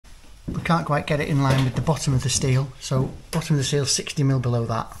we can't quite get it in line with the bottom of the steel, so bottom of the steel 60mm below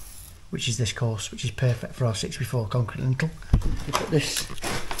that, which is this course, which is perfect for our 6x4 concrete lintel. We put this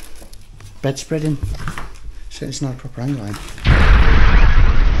bedspread in, so it's not a proper hang line.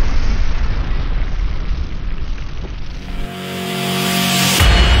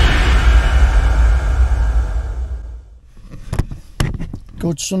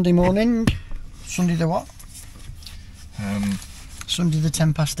 Good Sunday morning. Sunday the what? Sunday the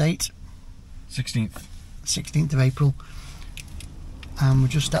 8:10. 16th of April. And we're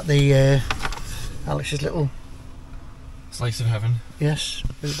just at the Alex's little slice of heaven. Yes,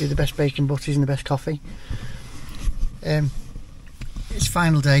 it'll be the best bacon butties and the best coffee. It's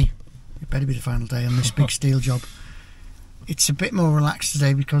final day. It better be the final day on this big steel job. It's a bit more relaxed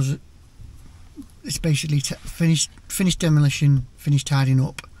today because it's basically finished demolition, finished tidying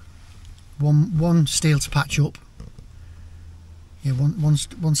up. One steel to patch up. Yeah,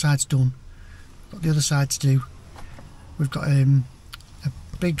 one side's done. Got the other side to do. We've got a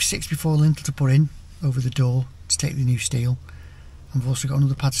big 6x4 lintel to put in over the door to take the new steel. And we've also got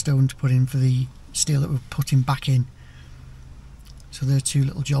another PADSTONE to put in for the steel that we're putting back in. So there are two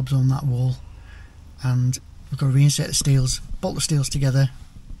little jobs on that wall. And we've got to reinsert the steels, bolt the steels together.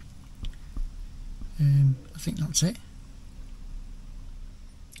 I think that's it.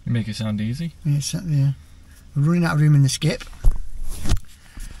 You make it sound easy. Yeah. We're running out of room in the skip.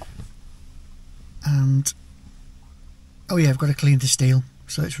 And oh yeah, I've got to clean the steel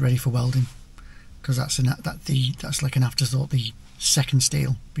so it's ready for welding, because that's like an afterthought, the second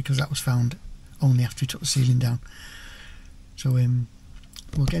steel, because that was found only after we took the ceiling down. So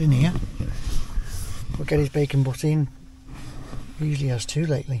we'll get in here. We'll get his bacon butty in. He usually has two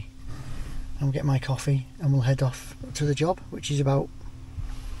lately. And we'll get my coffee and we'll head off to the job, which is about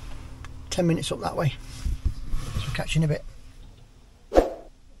 10 minutes up that way. So we'll catch you in a bit.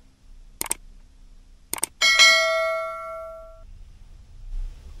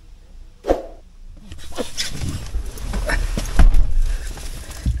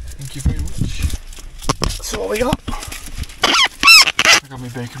 Thank you very much. So what we got? I got my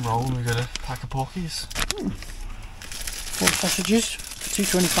bacon roll and we got a pack of porkies. 4 sausages.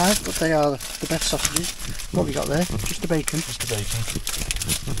 $2.25, but they are the best sausages. What we got there? Just the bacon. Just the bacon.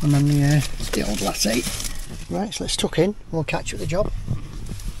 And then the old latte. Right, so let's tuck in and we'll catch you at the job.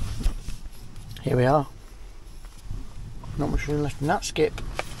 Here we are. Not much room left in that skip.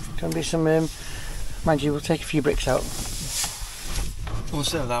 Gonna be some, mind you, we'll take a few bricks out. Well,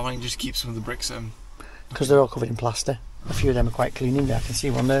 instead of that one, you can just keep some of the bricks in. Because they're all covered in plaster. A few of them are quite clean in there, I can see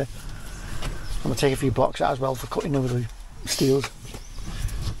one there. And we'll take a few blocks out as well for cutting over the steels.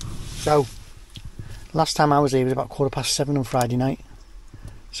 So, last time I was here was about 7:15 on Friday night,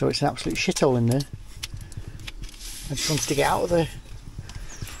 so it's an absolute shithole in there. I just wanted to get out of there.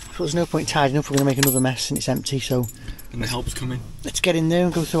 So there's no point tidying up, we're going to make another mess and it's empty, so... And the help's coming. Let's get in there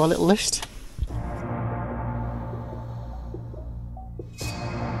and go through our little list.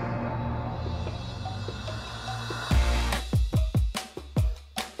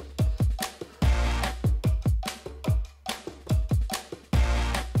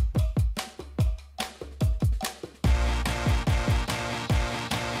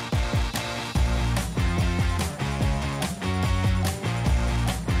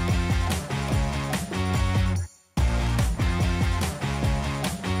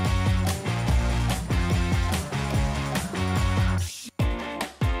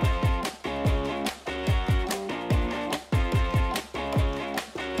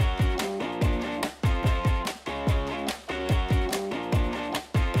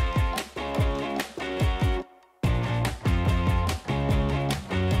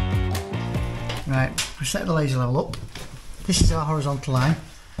 Right, we set the laser level up. This is our horizontal line.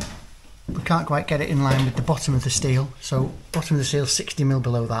 We can't quite get it in line with the bottom of the steel, so bottom of the steel 60mm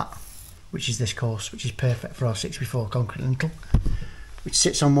below that, which is this course, which is perfect for our 6x4 concrete lintel, which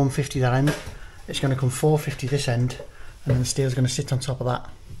sits on 150 that end. It's going to come 450 this end, and then the steel's going to sit on top of that.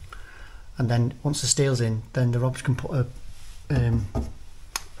 And then once the steel's in, then the Robs can put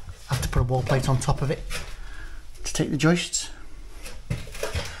have to put a wall plate on top of it to take the joists.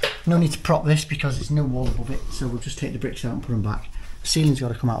 No need to prop this because there's no wall above it, so we'll just take the bricks out and put them back. The ceiling's got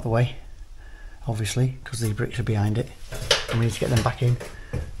to come out of the way, obviously, because the bricks are behind it, and we need to get them back in.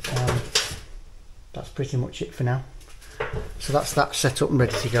 That's pretty much it for now. So that's that set up and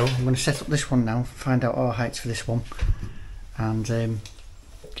ready to go. I'm going to set up this one now, find out our heights for this one, and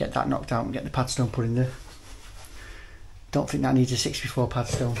get that knocked out and get the PADSTONE put in there. Don't think that needs a 6x4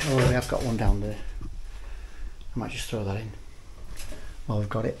 PADSTONE. Oh, we have got one down there. I might just throw that in while we've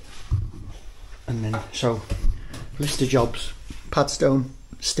got it. And then, so, list of jobs: PADSTONE,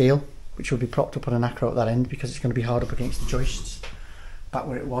 steel, which will be propped up on an acro at that end because it's going to be hard up against the joists, back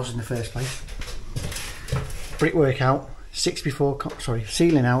where it was in the first place. Brickwork out,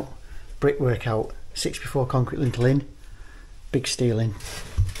 ceiling out, brickwork out, 6x4 concrete lintel in, big steel in,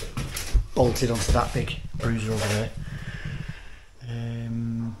 bolted onto that big bruiser over there.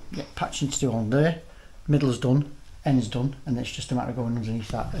 Yeah, patching to do on there, middle's done, end's done, and it's just a matter of going underneath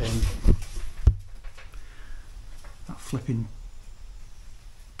that that flipping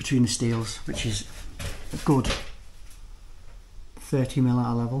between the steels, which is a good 30mm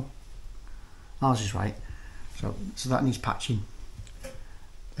out of level. Ours is right, so that needs patching.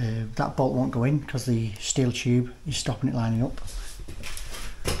 That bolt won't go in because the steel tube is stopping it lining up.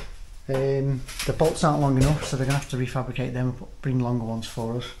 The bolts aren't long enough, so they're going to have to refabricate them and bring longer ones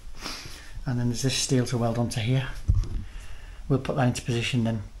for us. And then there's this steel to weld onto here. We'll put that into position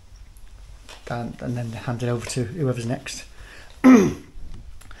then, and then hand it over to whoever's next.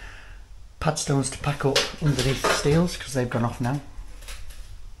 Padstones to pack up underneath the steels because they've gone off now.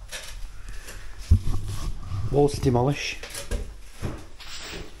 Walls to demolish.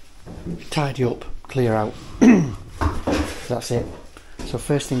 Tidy up, clear out. That's it. So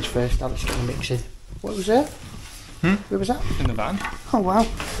first things first, let's get the mix in. What was there? Where was that? In the van. Oh wow.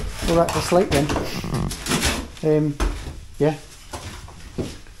 Alright, that's late then. Yeah.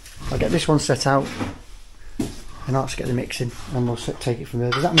 I'll get this one set out and I'll just get the mix in and we'll take it from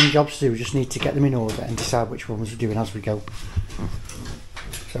there. There's that many jobs to do, we just need to get them in order and decide which ones we're doing as we go.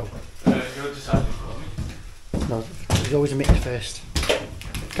 So. You're deciding for me. No, there's always a mix first.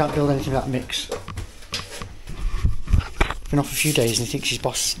 Can't build anything without a mix. Been off a few days and he thinks he's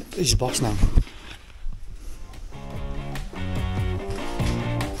the boss now.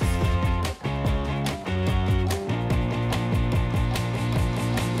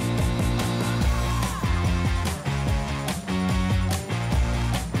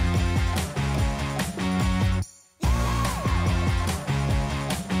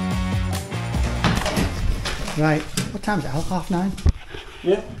 Right, what time is it? 9:30?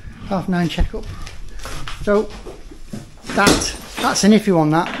 Yeah. 9:30 check up. So that's an iffy one.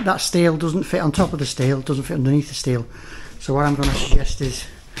 That steel doesn't fit on top of the steel, doesn't fit underneath the steel. So what I'm going to suggest is,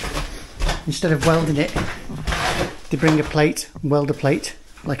 instead of welding it, they bring a plate, weld a plate,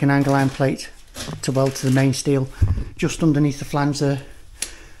 like an angle iron plate, to weld to the main steel, just underneath the flange there,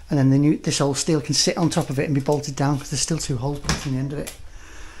 and then this old steel can sit on top of it and be bolted down because there's still 2 holes in the end of it.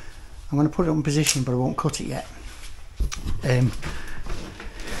 I'm going to put it in position, but I won't cut it yet.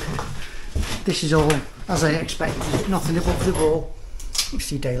 This is all as I expected, nothing above the wall. You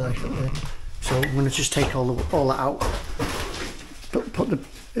see daylight up there. So I'm going to just take all that out, put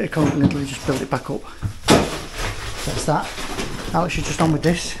the concrete lintel and just build it back up. That's that. Alex is just on with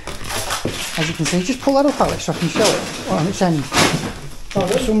this. As you can see, just pull that up, Alex, so I can show it on its end. Oh,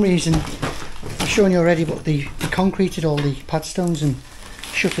 for some reason, I've shown you already, but they concreted all the padstones and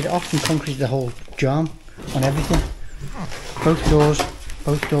shuttered it off and concreted the whole jarm on everything. Both doors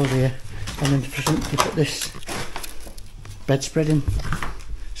here, and then they put this bedspread in,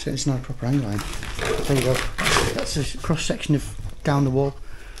 so it's not a proper angle line. There you go. That's a cross section of down the wall.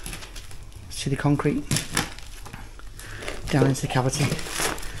 See the concrete down into the cavity,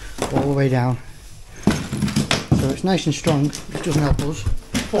 all the way down. So it's nice and strong, which doesn't help us.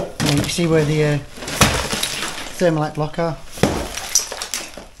 And you can see where the thermalite block are,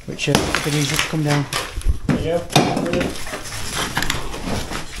 which are a bit easier to come down. There you go.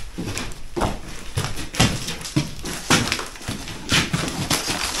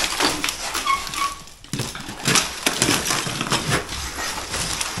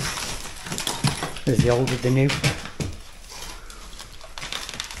 There's the old with the new.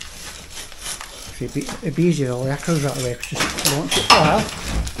 See, it'd be easier all the acros out of the way, because just launch it. Well,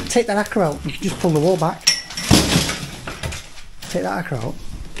 take that acro out, you can just pull the wall back. Take that acro out.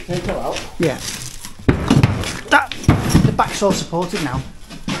 Take it out? Yeah. The back's all supported now.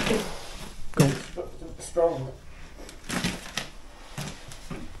 Go on. Strong.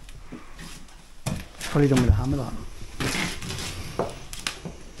 Probably done with a hammer, that.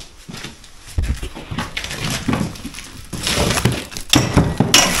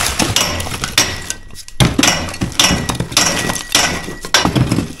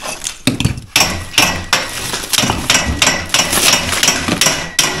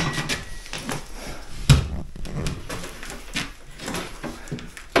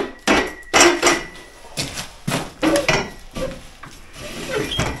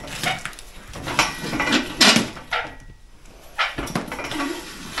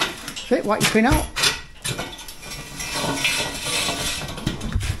 Wipe your pin out.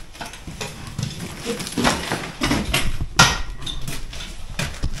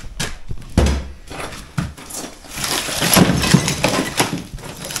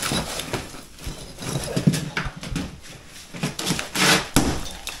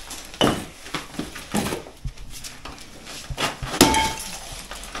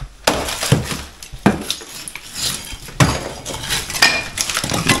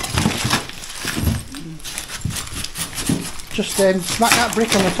 Just smack that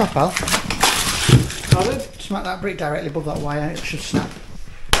brick on the top, Al. Pardon? Smack that brick directly above that wire and it should snap.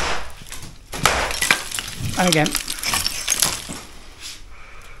 And again.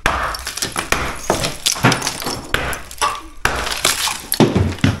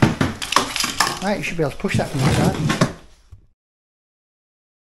 Right, you should be able to push that from the side.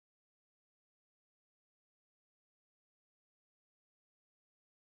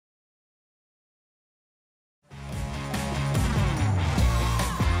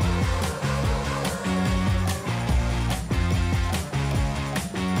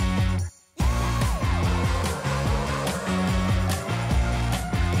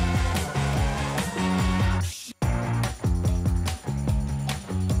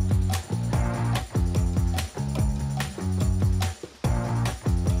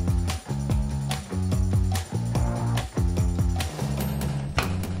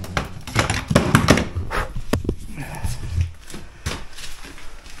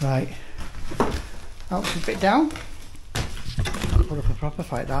 Right, that's a bit down. Put up a proper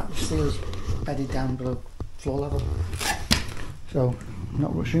fight that. The steel's bedded down below floor level. So,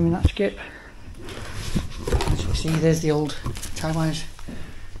 not much room in that skip. As you can see, there's the old tie wires.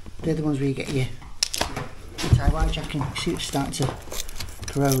 They're the ones where you get your tie wire jacking. You see it's starting to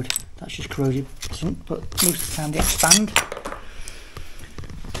corrode. That's just corroded, but most of the time they expand.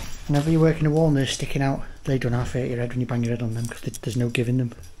 Whenever you're working a wall and they're sticking out, they don't half hurt your head when you bang your head on them because there's no give in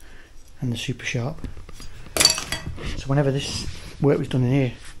them. And they're super sharp. So whenever this work was done in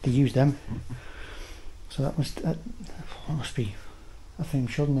here, they used them. So that must be, I think I'm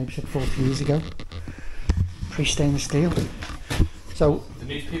sure maybe said 40 years ago. Pre-stainless steel. So the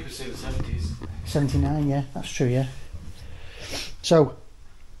newspapers say the 70s. 79, yeah, that's true, yeah. So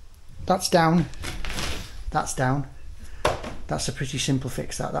that's down. That's down. That's a pretty simple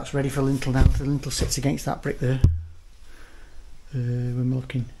fix. That's ready for lintel now. The lintel sits against that brick there. When we're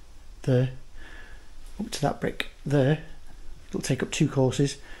looking there, up to that brick there, it'll take up 2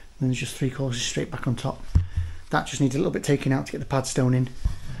 courses, and then there's just 3 courses straight back on top. That just needs a little bit taken out to get the padstone in,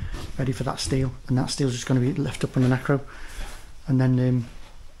 ready for that steel, and that steel's just going to be left up on an acro, and then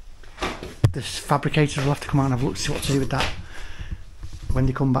the fabricators will have to come out and have a look to see what to do with that when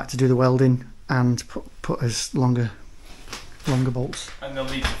they come back to do the welding and put as longer bolts. And they'll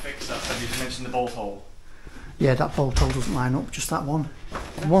need to fix that. Have you just mentioned the bolt hole? Yeah, that bolt hole doesn't line up, just that one.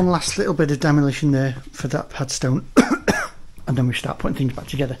 One last little bit of demolition there for that padstone, and then we start putting things back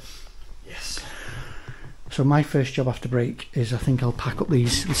together. Yes. So my first job after break is I think I'll pack up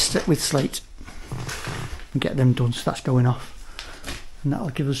these with slate and get them done, so that's going off. And that'll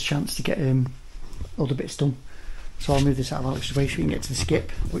give us a chance to get all the bits done. So I'll move this out of Alex's way so we can get to the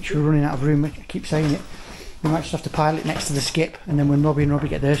skip, which we're running out of room, I keep saying it. We might just have to pile it next to the skip, and then when Robbie and Robbie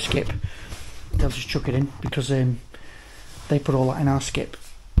get their skip, they'll just chuck it in, because they put all that in our skip,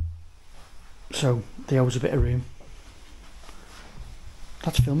 so they owe us a bit of room.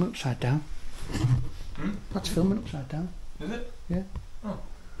 That's filming upside down. That's filming upside down. Is it? Yeah. Oh.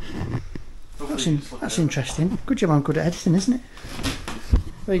 That's interesting. Good job I'm good at editing, isn't it?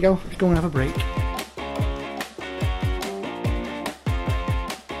 There you go, let's go and have a break.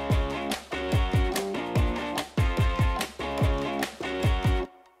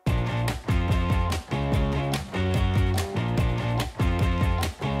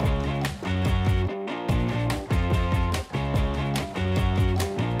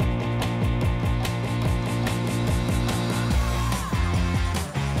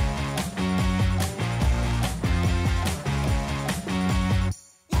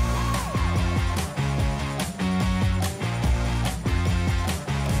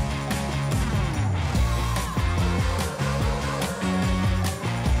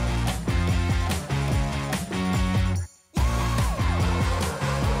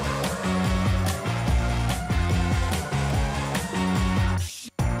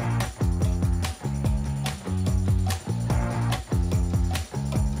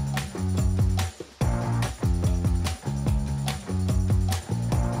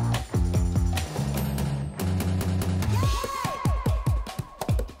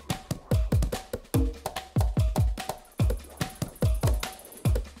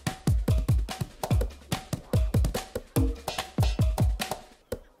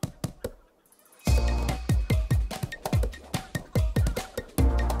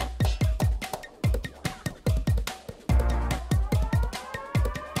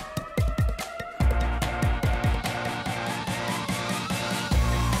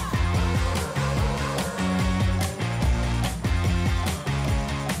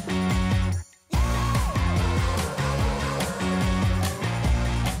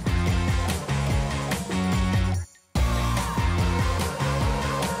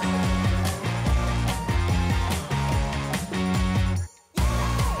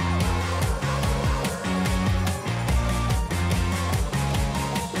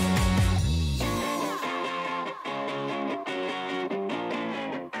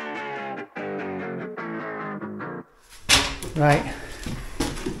 Right.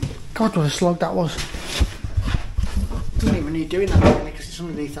 God, what a slog that was. Doesn't even need doing that really because it's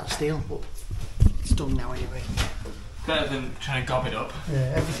underneath that steel, but it's done now anyway. Better than trying to gob it up.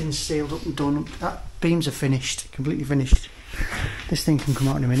 Yeah, everything's sealed up and done. That beams are finished, completely finished. This thing can come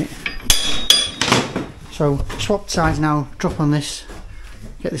out in a minute. So, swap sides now, drop on this,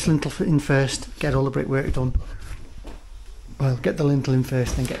 get this lintel in first, get all the brickwork done. Well, get the lintel in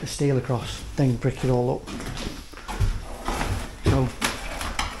first, then get the steel across, then brick it all up. So,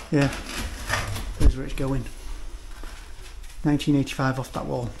 yeah, there's where it's going. 1985 off that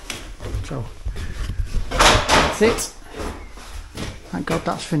wall. So, that's it. Thank God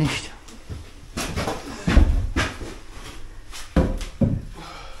that's finished.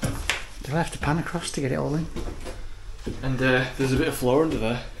 I'll have to pan across to get it all in. And there's a bit of floor under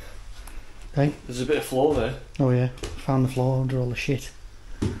there. Hey? There's a bit of floor there. Oh yeah, found the floor under all the shit.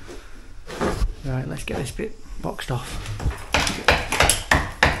 Right, let's get this bit boxed off.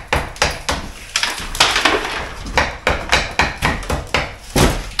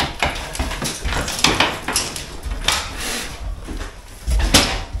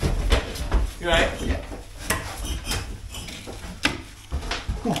 You right? Yeah.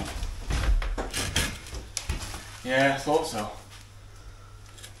 Come on. Yeah, I thought so.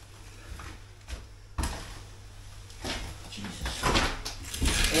 Jesus.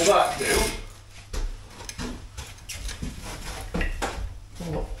 All that do.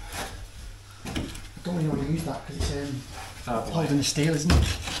 Oh, look. I don't really want to use that because it's Oh, holding the steel, isn't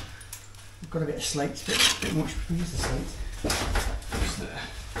it? We've got a bit of slate, it's a bit much to use the slate. Just there.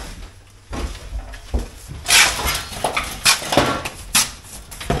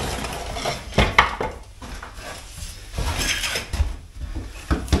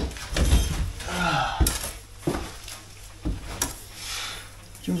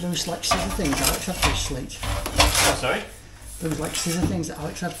 Do you remember those like scissor things Alex had for his slate? Oh, sorry? Those like scissor things that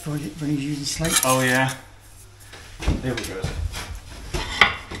Alex had for when he was using slate? Oh, yeah. There we go.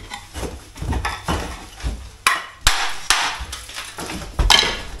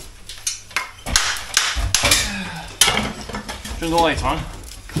 Turn the light on.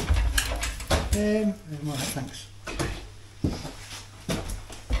 Alright, thanks.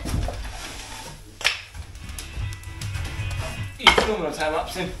 You filming or time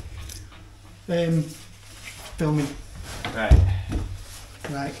lapsing? Filming. Right.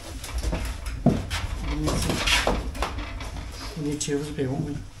 Right. We need two of us up here, won't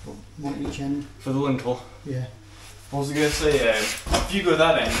we? One at each end. For the lintel. Yeah. I was going to say, if you go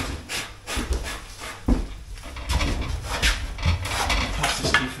that end, pass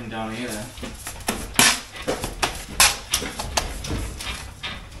this key from down here then.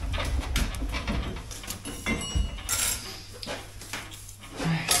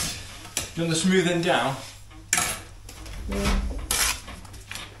 Do you want the smooth end down?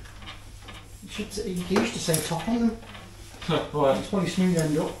 You used to say top on them. What? It's probably smooth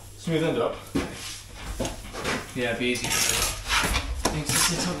end up. Smooth end up? Yeah, it'd be easy for things to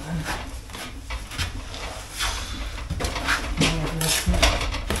sit on then.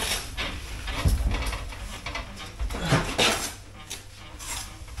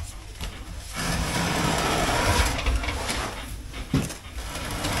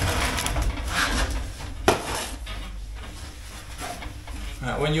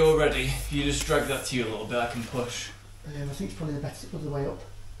 Right, when you're ready, you just drag that to you a little bit, I can push. I think it's probably the better other way up.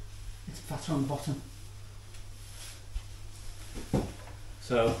 It's fatter on the bottom.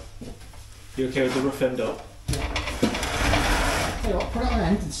 So, you okay with the rough end up? Yeah. Tell you what, put it on the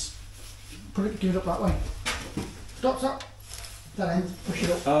end and give it up that way. Stop. That end, push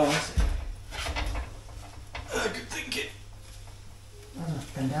it up. Oh, I see. Good thinking. I don't have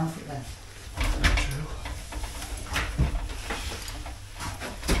to bend down for it then. True.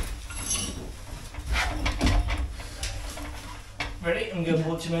 Ready? I'm going to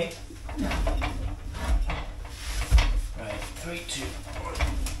pull it to me. Yeah. Right, 3, 2, 1.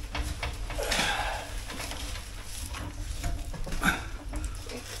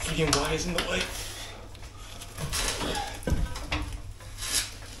 Freaking wires in the way.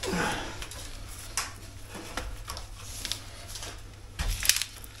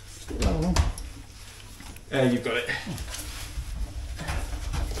 You've got it.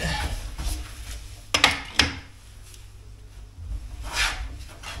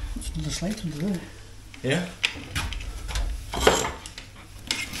 It's another slate under there. Yeah?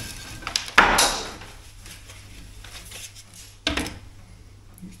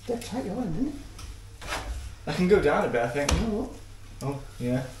 It's dead tight your end, isn't it? I can go down a bit, I think. Oh, look. Oh,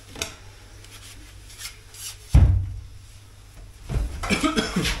 yeah.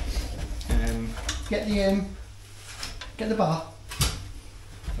 Get the bar.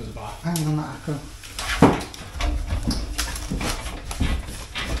 There's a bar. Hanging on that acro.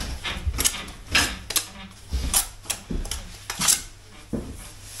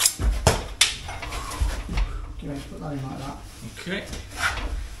 You ready to put that in like that? Okay.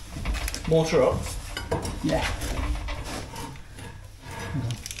 Mortar up. Yeah.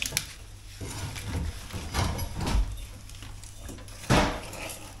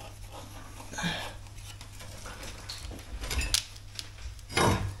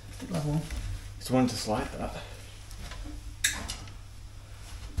 Level. Just wanted to slide that.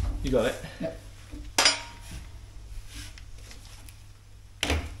 You got it? Yep.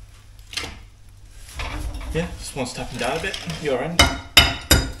 Yeah, just wants tapping down a bit. Your end. I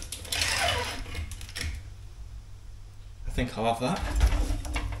think I'll have that.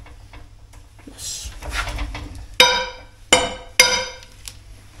 Yes.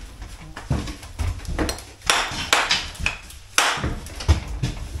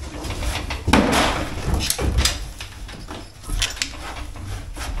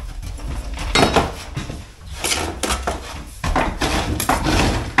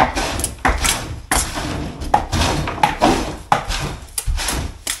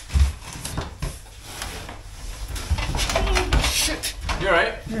 You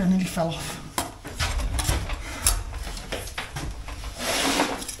alright? Yeah, I nearly fell off.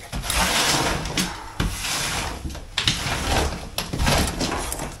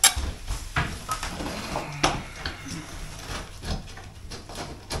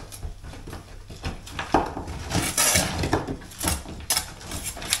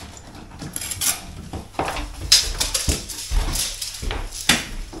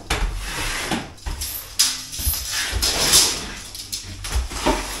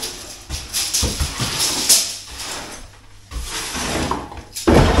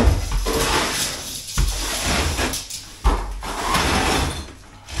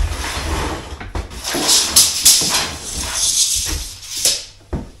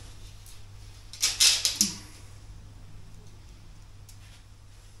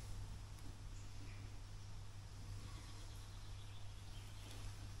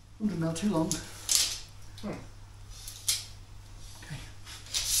 $100mm too long. Okay.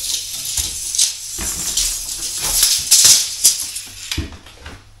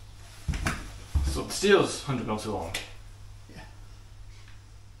 So the steel's 100mm too long. Yeah.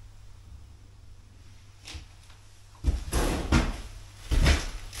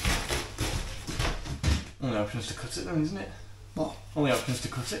 Only option is to cut it then, isn't it? What? Only option is to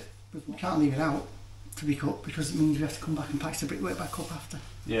cut it. But we can't leave it out to be cut because it means we have to come back and patch the brickwork back up after.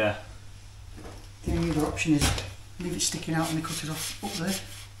 Yeah. The only other option is leave it sticking out and they cut it off up there.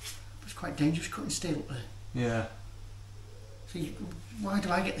 But it's quite dangerous cutting steel up there. Yeah. So why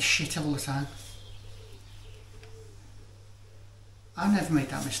do I get the shit all the time? I've never made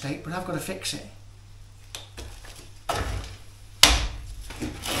that mistake, but I've got to fix it.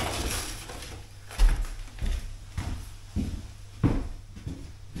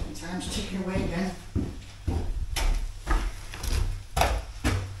 Time's ticking away again.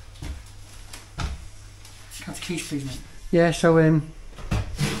 Have the keys please, mate. Yeah, so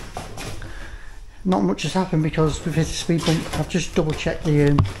not much has happened because we've hit a speed bump. I've just double checked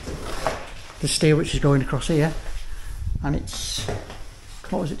the steel which is going across here, and it's,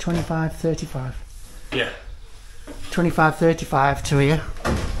 what was it, 25-35? Yeah. 25-35 to here,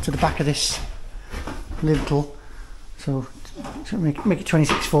 to the back of this lintel. So make it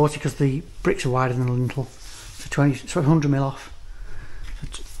 26-40 because the bricks are wider than the lintel. So 100mm off. So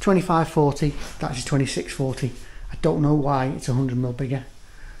 25-40, that's 26-40. I don't know why it's 100mm bigger.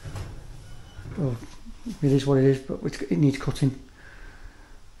 Well, it is what it is, but it needs cutting.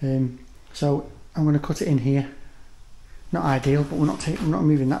 So I'm going to cut it in here. Not ideal, but we're not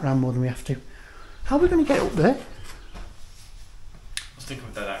moving that round more than we have to. How are we going to get it up there? I was thinking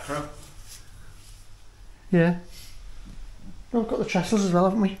with that acro. Yeah. Well, we've got the trestles as well,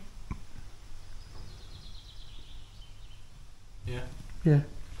 haven't we? Yeah. Yeah.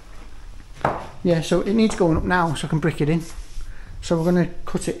 Yeah, so it needs going up now so I can brick it in. So we're going to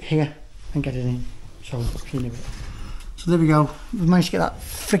cut it here and get it in. So there we go. We've managed to get that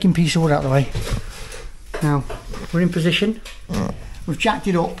freaking piece of wood out of the way. Now, we're in position. We've jacked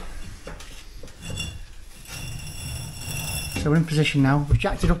it up. So we're in position now. We've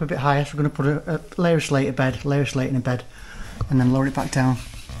jacked it up a bit higher, so we're going to put a layer of slate, a bed, layer of slate in a bed, and then lower it back down,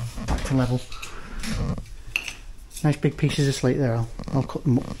 back to level. Nice big pieces of slate there. I'll cut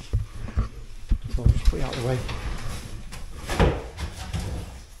them up. So I'll just put it out of the way.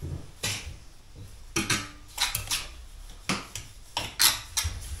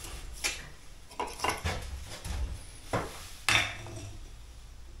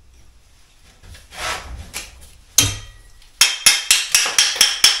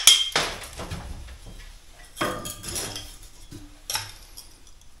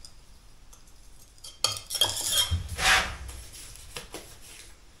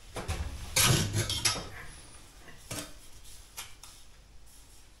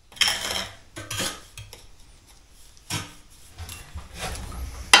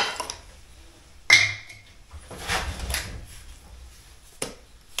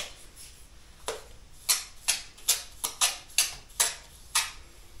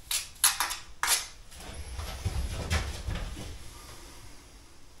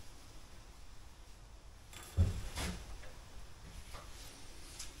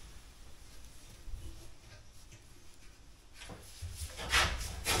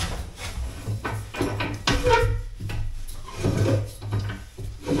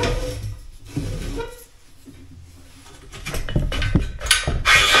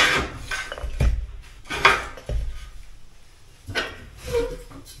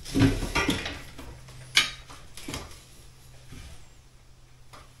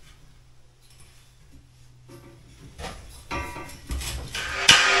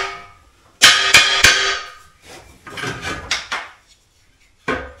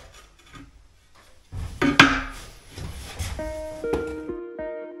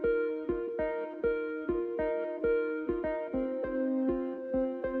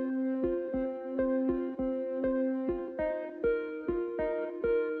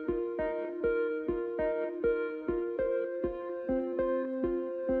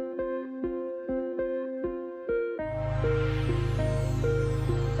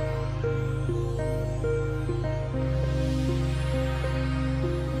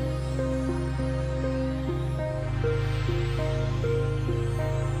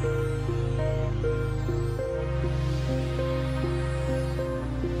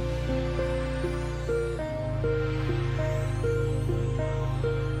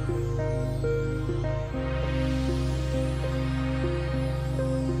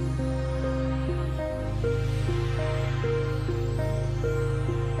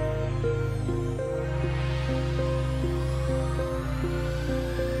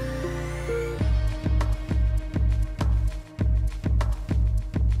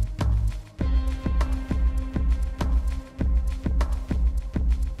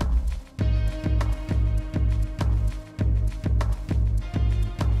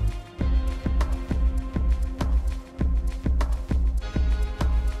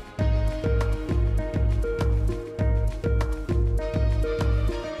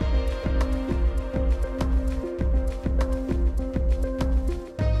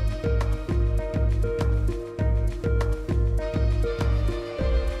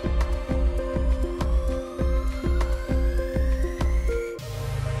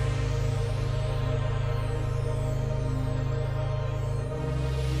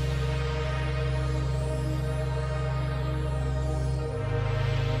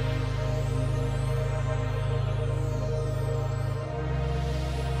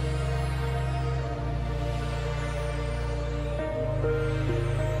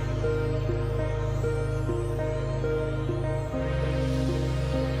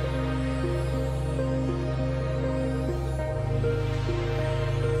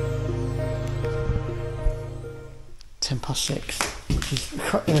 6:10, which is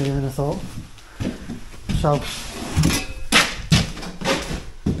quite earlier than I thought. So,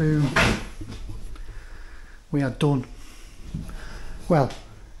 boom, we are done. Well,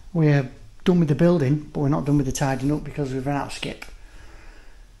 we're done with the building, but we're not done with the tidying up because we've run out of skip.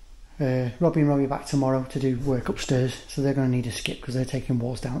 Robbie and Robbie are back tomorrow to do work upstairs, so they're going to need a skip because they're taking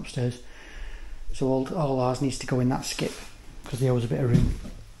walls down upstairs. So all ours needs to go in that skip because they owe us a bit of room.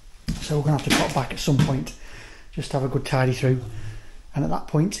 So we're going to have to pop back at some point, just to have a good tidy through, and at that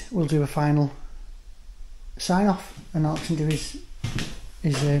point we'll do a final sign off and Alex can do his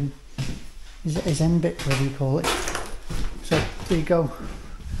end bit, whatever you call it. So there you go,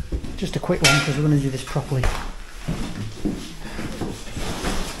 just a quick one because we're going to do this properly.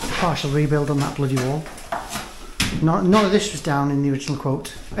 Partial rebuild on that bloody wall. None of this was down in the original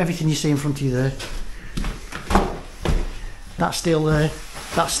quote. Everything you see in front of you there, that's steel there,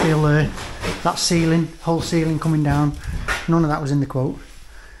 that's steel there, that ceiling, whole ceiling coming down, none of that was in the quote,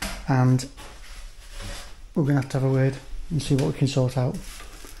 and we're going to have a word and see what we can sort out.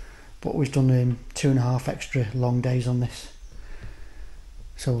 But we've done 2.5 extra long days on this,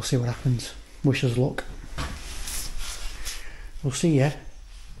 so we'll see what happens. Wish us luck. We'll see you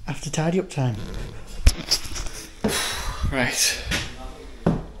after tidy up time. Right,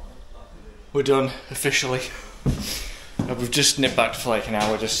 we're done officially. We've just nipped back for like an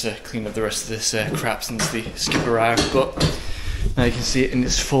hour just to clean up the rest of this crap since the skip arrived, but now you can see it in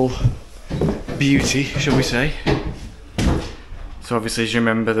its full beauty, shall we say. So obviously, as you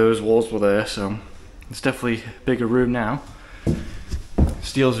remember, those walls were there, so it's definitely a bigger room now.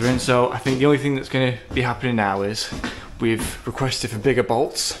 Steels are in, so I think the only thing that's going to be happening now is we've requested for bigger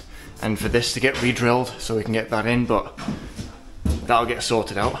bolts and for this to get re-drilled so we can get that in, but that'll get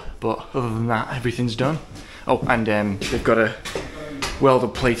sorted out. But other than that, everything's done. Oh, and they've got a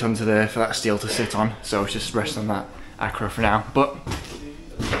welded plate onto there for that steel to sit on, so it's just rest on that acro for now. But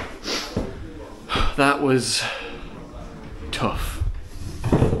that was tough,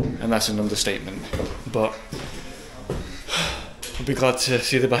 and that's an understatement. But I'll be glad to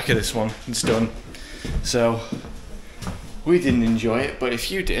see the back of this one. It's done. So we didn't enjoy it, but if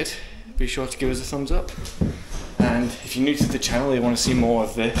you did, be sure to give us a thumbs up. And if you're new to the channel, you want to see more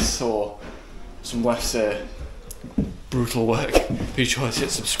of this or some less brutal work, be sure to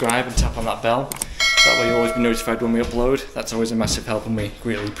hit subscribe and tap on that bell. That way you'll always be notified when we upload. That's always a massive help and we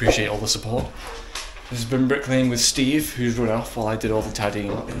greatly appreciate all the support. This has been Bricklaying with Steve, who's run off while I did all the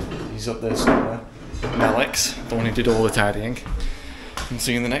tidying up. He's up there somewhere. And Alex, the one who did all the tidying. And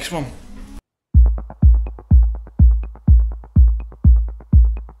see you in the next one.